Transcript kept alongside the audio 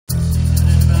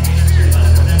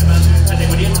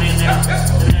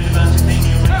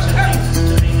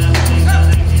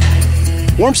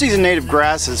Warm season native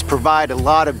grasses provide a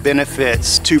lot of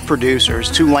benefits to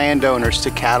producers, to landowners, to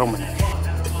cattlemen.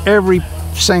 Every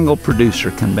single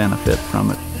producer can benefit from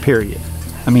it, period.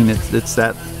 I mean, it's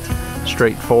that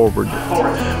straightforward.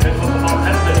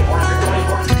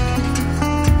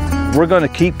 We're going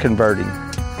to keep converting.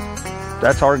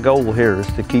 That's our goal here, is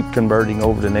to keep converting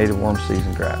over to native warm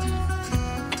season grass.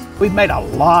 We've made a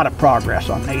lot of progress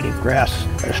on native grass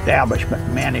establishment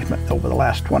and management over the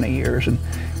last 20 years, and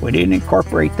we need to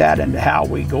incorporate that into how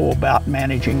we go about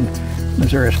managing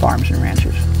Missouri's farms and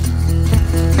ranches.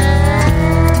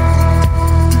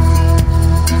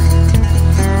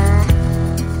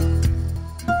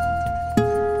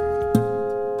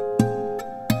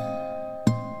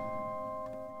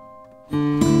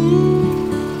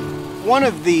 One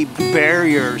of the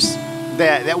barriers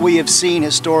that we have seen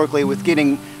historically with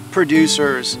getting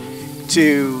producers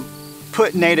to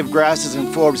put native grasses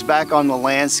and forbs back on the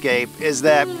landscape is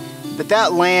that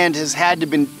land has had to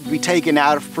be taken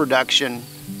out of production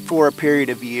for a period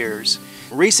of years.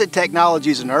 Recent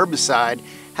technologies in herbicide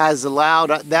has allowed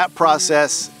that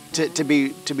process to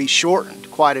be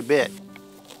shortened quite a bit.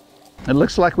 It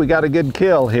looks like we got a good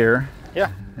kill here.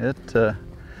 Yeah.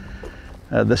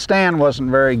 The stand wasn't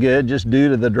very good just due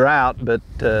to the drought, but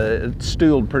it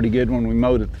stooled pretty good when we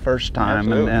mowed it the first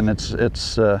time, and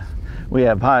we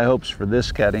have high hopes for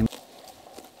this cutting.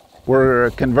 We're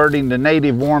converting to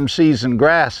native warm season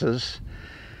grasses,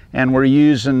 and we're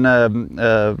using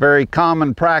a very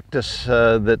common practice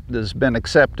that has been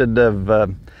accepted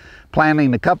of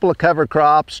planting a couple of cover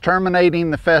crops,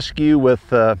 terminating the fescue with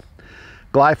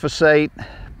glyphosate,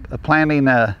 planting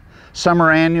a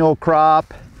summer annual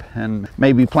crop, and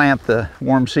maybe plant the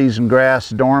warm season grass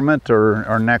dormant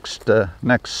or next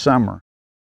summer.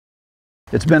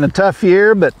 It's been a tough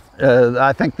year, but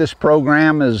I think this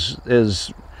program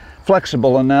is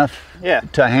flexible enough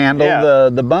to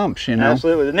handle the bumps, you know.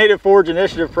 Absolutely. The Native Forage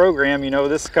Initiative program, you know,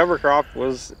 this cover crop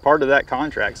was part of that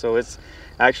contract, so it's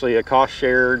actually a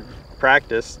cost-shared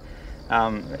practice.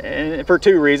 And for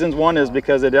two reasons. One is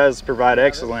because it does provide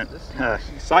excellent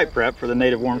site prep for the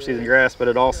native warm season grass, but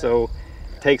it also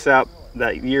takes out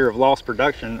that year of lost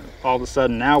production. All of a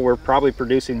sudden now we're probably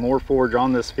producing more forage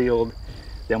on this field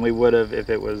than we would have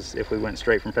if we went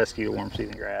straight from fescue to warm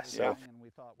season grass. So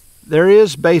there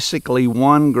is basically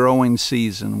one growing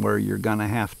season where you're going to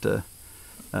have to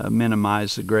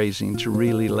minimize the grazing to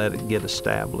really let it get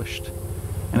established.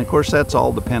 And of course that's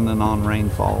all dependent on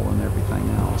rainfall and everything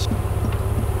else.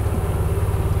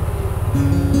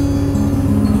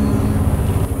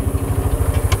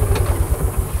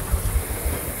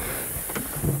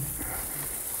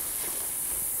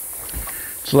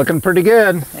 It's looking pretty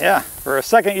good. Yeah, for a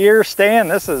second year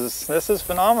stand, this is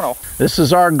phenomenal. This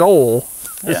is our goal.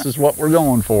 This is what we're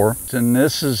going for, and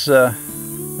this is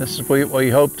what we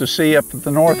hope to see up at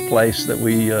the North Place that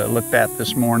we looked at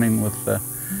this morning with.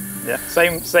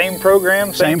 Same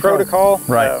program, same protocol.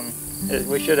 Right.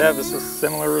 We should have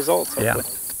similar results, hopefully.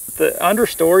 Yeah. The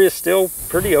understory is still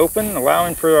pretty open,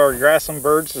 allowing for our grassland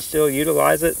birds to still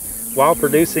utilize it while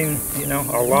producing, you know,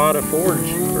 a lot of forage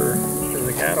for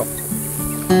the cattle.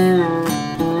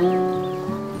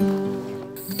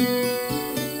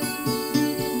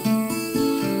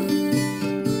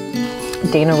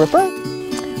 Dana Ripper.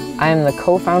 I am the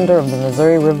co-founder of the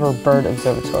Missouri River Bird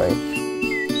Observatory.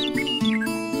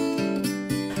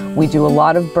 We do a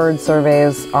lot of bird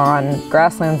surveys on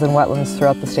grasslands and wetlands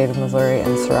throughout the state of Missouri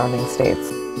and surrounding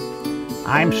states.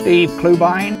 I'm Steve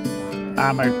Klubine.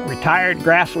 I'm a retired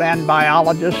grassland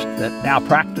biologist that's now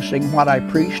practicing what I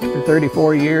preached for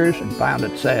 34 years and found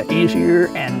it's easier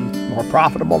and more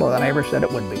profitable than I ever said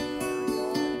it would be.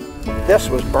 This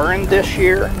was burned this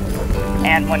year,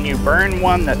 and when you burn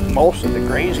one that most of the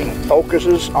grazing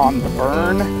focuses on the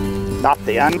burn, not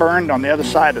the unburned on the other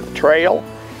side of the trail,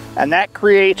 and that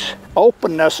creates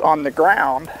openness on the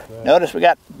ground. Notice we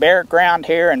got bare ground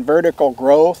here and vertical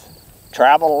growth,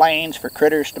 travel lanes for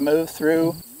critters to move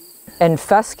through. And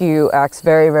fescue acts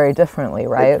very, very differently,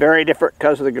 right? It's very different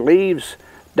because the leaves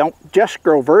don't just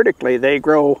grow vertically, they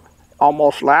grow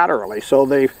almost laterally. So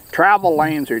the travel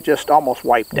lanes are just almost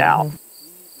wiped out.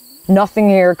 Nothing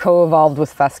here co-evolved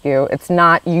with fescue. It's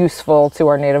not useful to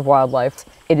our native wildlife.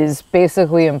 It is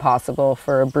basically impossible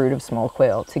for a brood of small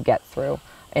quail to get through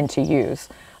and to use.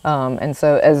 And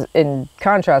so as in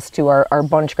contrast to our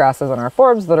bunch grasses and our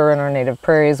forbs that are in our native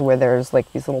prairies where there's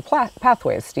like these little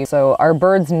pathways. So our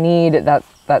birds need that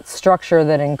structure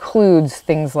that includes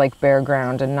things like bare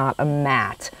ground and not a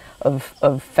mat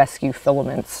of fescue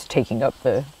filaments taking up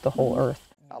the whole earth.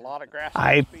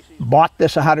 I bought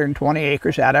this 120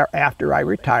 acres after I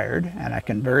retired, and I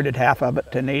converted half of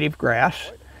it to native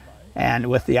grass. and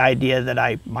with the idea that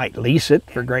I might lease it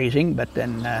for grazing, but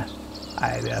then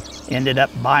I ended up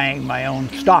buying my own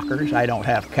stockers. I don't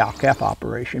have cow-calf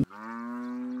operation.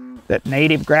 That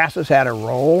native grasses had a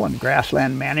role in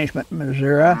grassland management in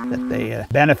Missouri, that they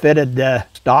benefited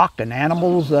stock and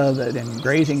animals in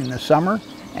grazing in the summer,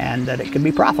 and that it could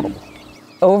be profitable.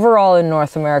 Overall in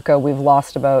North America, we've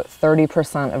lost about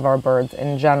 30% of our birds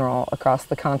in general across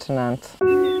the continent.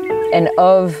 And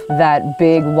of that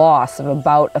big loss of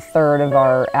about 1/3 of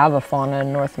our avifauna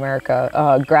in North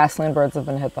America, grassland birds have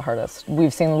been hit the hardest.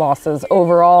 We've seen losses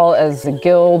overall as a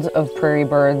guild of prairie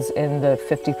birds in the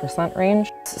 50%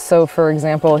 range. So for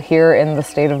example, here in the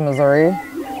state of Missouri,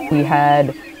 we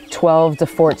had 12 to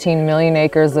 14 million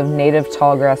acres of native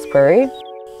tallgrass prairie.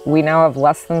 We now have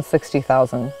less than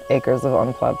 60,000 acres of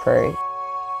unplowed prairie.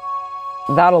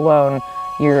 That alone,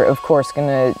 you're of course going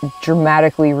to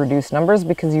dramatically reduce numbers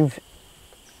because you've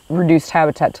reduced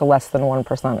habitat to less than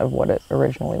 1% of what it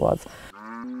originally was.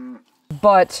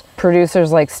 But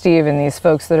producers like Steve and these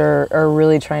folks that are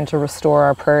really trying to restore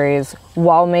our prairies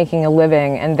while making a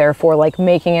living, and therefore like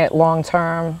making it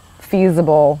long-term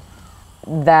feasible,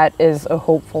 that is a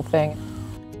hopeful thing.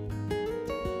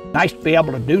 Nice to be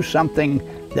able to do something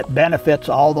that benefits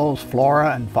all those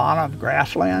flora and fauna of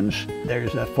grasslands.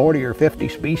 There's 40 or 50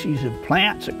 species of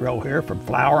plants that grow here, from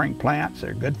flowering plants.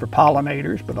 They're good for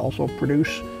pollinators, but also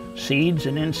produce seeds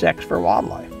and insects for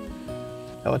wildlife.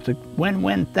 So it's a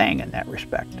win-win thing in that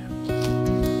respect.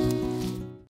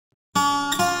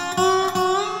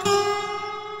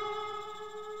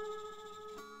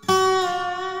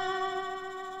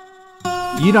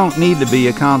 You don't need to be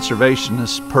a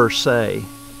conservationist per se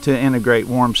to integrate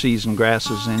warm season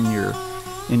grasses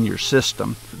in your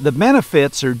system. The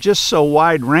benefits are just so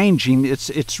wide-ranging.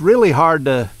 It's really hard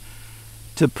to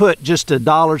put just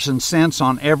dollars and cents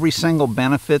on every single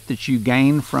benefit that you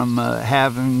gain from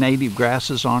having native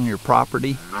grasses on your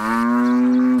property.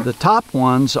 The top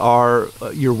ones are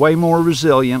you're way more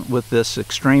resilient with this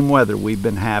extreme weather we've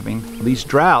been having. These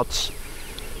droughts,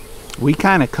 we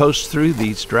kind of coast through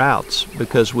these droughts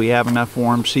because we have enough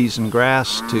warm season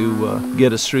grass to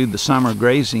get us through the summer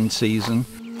grazing season.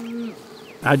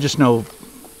 I just know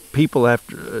people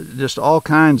after just all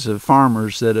kinds of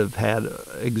farmers that have had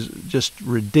just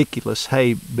ridiculous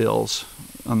hay bills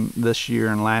this year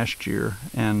and last year,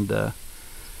 and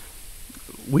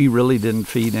we really didn't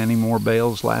feed any more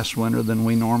bales last winter than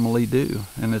we normally do,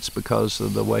 and it's because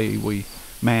of the way we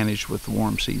managed with the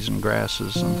warm season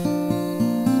grasses.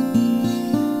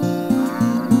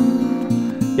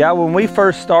 Yeah, when we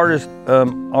first started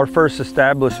our first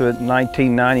establishment in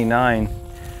 1999,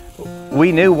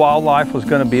 we knew wildlife was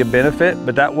going to be a benefit,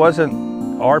 but that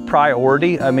wasn't our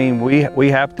priority. I mean, we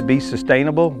have to be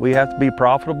sustainable, we have to be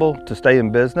profitable to stay in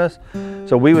business.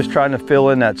 So we was trying to fill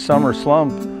in that summer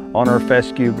slump on our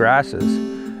fescue grasses.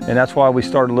 And that's why we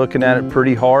started looking at it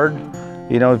pretty hard.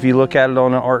 You know, if you look at it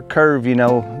on an arc curve, you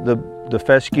know, the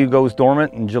fescue goes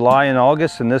dormant in July and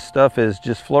August, and this stuff is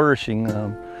just flourishing.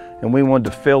 And we wanted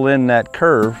to fill in that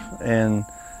curve, and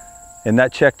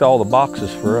that checked all the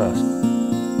boxes for us.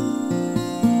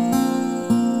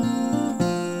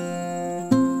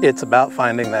 It's about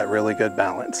finding that really good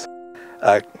balance.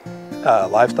 A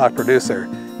livestock producer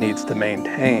needs to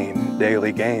maintain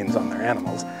daily gains on their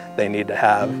animals. They need to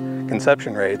have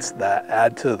conception rates that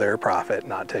add to their profit,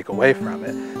 not take away from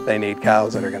it. They need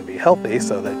cows that are going to be healthy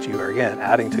so that you are, again,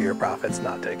 adding to your profits,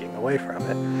 not taking away from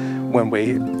it. When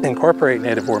we incorporate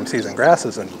native warm season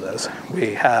grasses into this,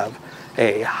 we have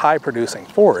a high producing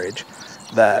forage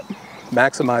that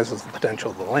maximizes the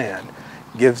potential of the land,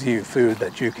 gives you food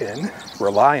that you can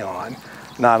rely on,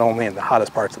 not only in the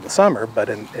hottest parts of the summer, but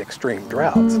in extreme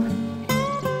droughts.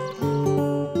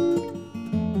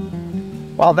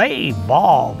 Well, they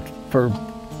evolved for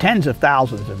tens of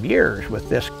thousands of years with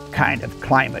this kind of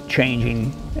climate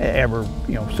changing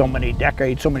so many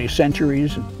decades, so many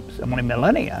centuries, so many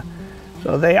millennia.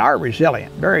 So they are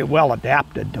resilient, very well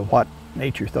adapted to what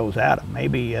nature throws at them.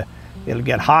 Maybe it'll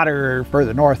get hotter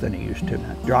further north than it used to,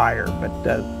 drier, but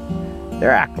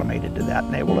they're acclimated to that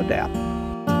and they will adapt.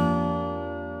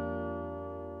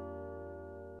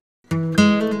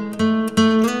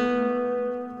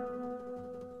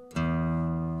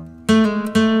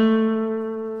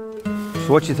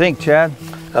 So what you think, Chad?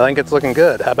 I think it's looking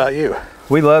good. How about you?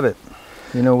 We love it.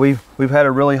 You know, we've had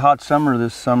a really hot summer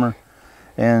this summer,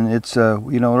 and it's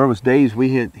you know, there was days we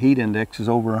hit heat indexes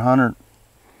over 100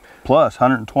 plus,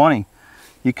 120.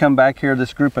 You come back here,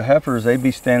 this group of heifers, they'd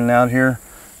be standing out here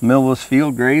middle of this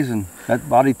field grazing. That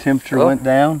body temperature went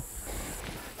down.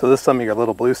 So this is some of your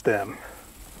little blue stem.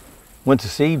 Went to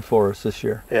seed for us this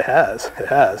year. It has, it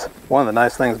has. One of the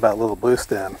nice things about little blue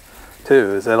stem,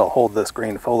 too is it'll hold this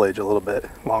green foliage a little bit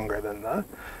longer than the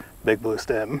big blue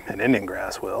stem and Indian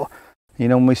grass will. You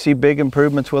know, when we see big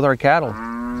improvements with our cattle,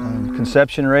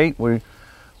 conception rate,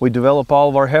 we develop all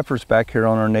of our heifers back here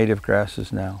on our native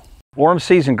grasses now. Warm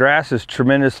season grass has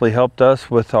tremendously helped us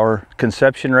with our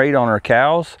conception rate on our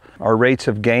cows, our rates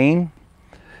of gain.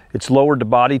 It's lowered the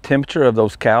body temperature of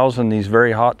those cows in these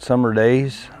very hot summer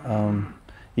days.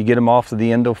 You get them off of the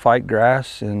endophyte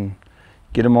grass and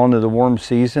get them onto the warm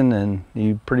season and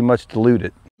you pretty much dilute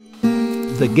it.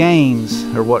 The gains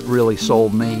are what really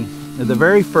sold me. The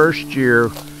very first year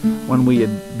when we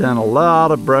had done a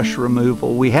lot of brush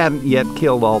removal, we hadn't yet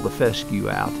killed all the fescue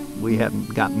out. We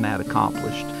hadn't gotten that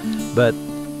accomplished. But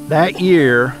that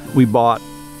year we bought,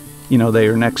 you know, they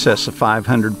were in excess of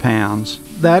 500 pounds.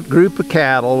 That group of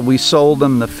cattle, we sold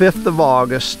them the 5th of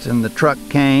August and the truck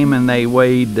came and they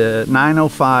weighed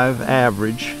 905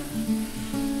 average.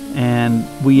 And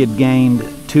we had gained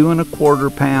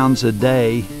 2¼ pounds a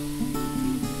day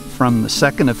from the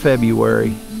 2nd of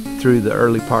February through the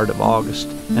early part of August.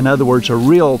 In other words, a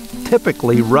real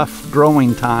typically rough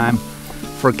growing time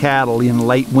for cattle in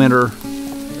late winter,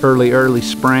 early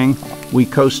spring. We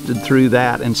coasted through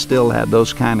that and still had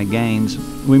those kind of gains.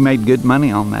 We made good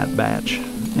money on that batch.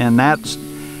 And that's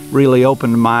really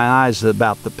opened my eyes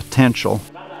about the potential.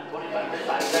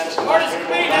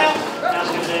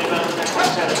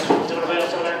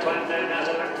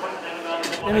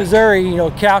 In Missouri, you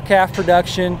know, cow-calf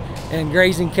production and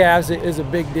grazing calves is a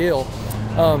big deal.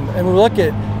 And we look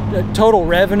at total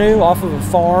revenue off of a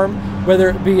farm, whether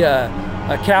it be a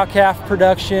cow-calf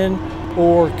production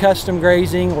or custom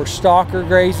grazing or stalker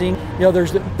grazing. You know,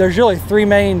 there's really 3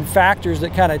 main factors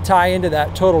that kind of tie into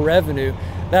that total revenue.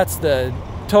 That's the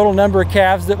total number of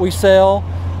calves that we sell,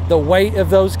 the weight of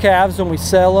those calves when we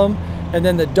sell them, and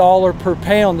then the dollar per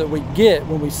pound that we get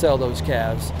when we sell those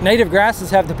calves. Native grasses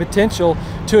have the potential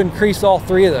to increase all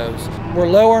 3 of those. We're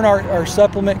lowering our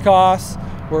supplement costs,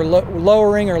 we're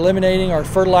lowering or eliminating our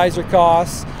fertilizer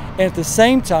costs, and at the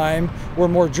same time, we're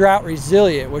more drought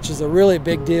resilient, which is a really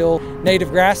big deal. Native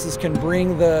grasses can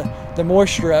bring the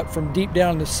moisture up from deep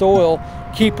down in the soil,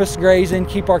 keep us grazing,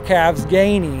 keep our calves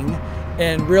gaining,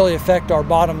 and really affect our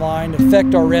bottom line,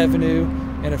 affect our revenue,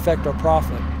 and affect our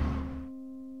profit.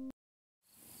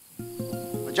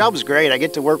 My job is great. I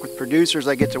get to work with producers,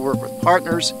 I get to work with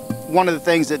partners. One of the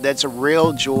things that's a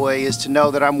real joy is to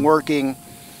know that I'm working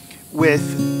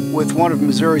with one of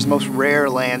Missouri's most rare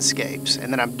landscapes,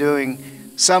 and that I'm doing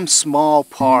some small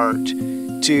part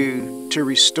to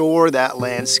restore that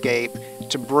landscape,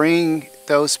 to bring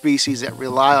those species that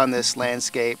rely on this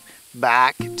landscape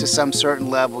back to some certain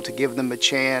level, to give them a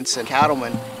chance. And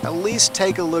cattlemen at least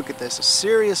take a look at this, a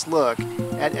serious look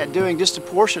at doing just a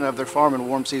portion of their farm in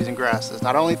warm season grasses,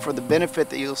 not only for the benefit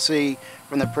that you'll see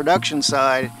from the production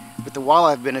side, but the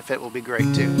wildlife benefit will be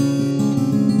great too.